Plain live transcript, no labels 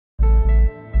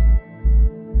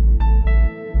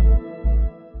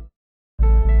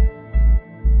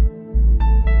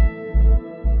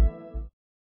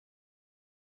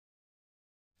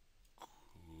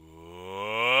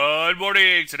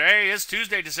morning. Today is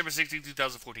Tuesday, December 16,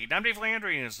 2014. I'm Dave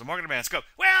Landry, and it's the Market Demand Scope.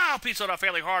 Well, peace sold off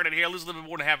fairly hard in here. Lose a little bit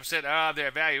more than 0.5% of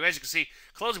their value. As you can see,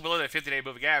 closing below that 50-day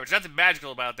moving average. Nothing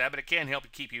magical about that, but it can help you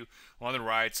keep you on the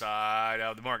right side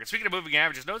of the market. Speaking of moving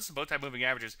averages, notice the bow tie moving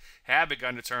averages have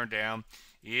begun to turn down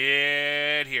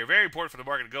in here. Very important for the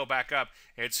market to go back up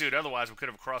and soon. Otherwise, we could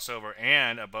have a crossover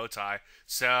and a bow tie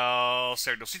sell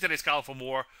signal. See today's column for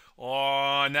more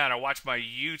on that. I watch my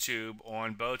YouTube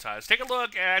on bow ties. Take a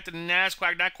look at the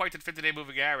NASDAQ, not quite the 50-day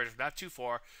moving average, not too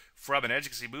far from it. As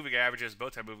you can see, moving averages, bow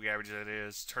tie moving averages, it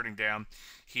is turning down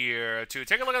here too.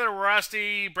 Take a look at the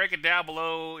Rusty, break it down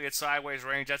below its sideways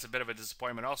range. That's a bit of a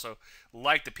disappointment. Also,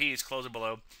 like the P's, closing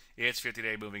below its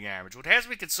 50-day moving average. What has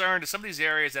me concerned is some of these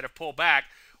areas that have pulled back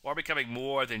are becoming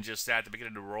more than just that. They're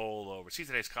beginning to roll over. See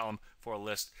today's column for a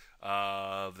list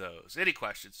of those. Any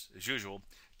questions, as usual,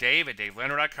 Dave at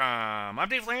DaveLandry.com. I'm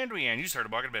Dave Landry, and you just heard a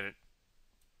Market Minute.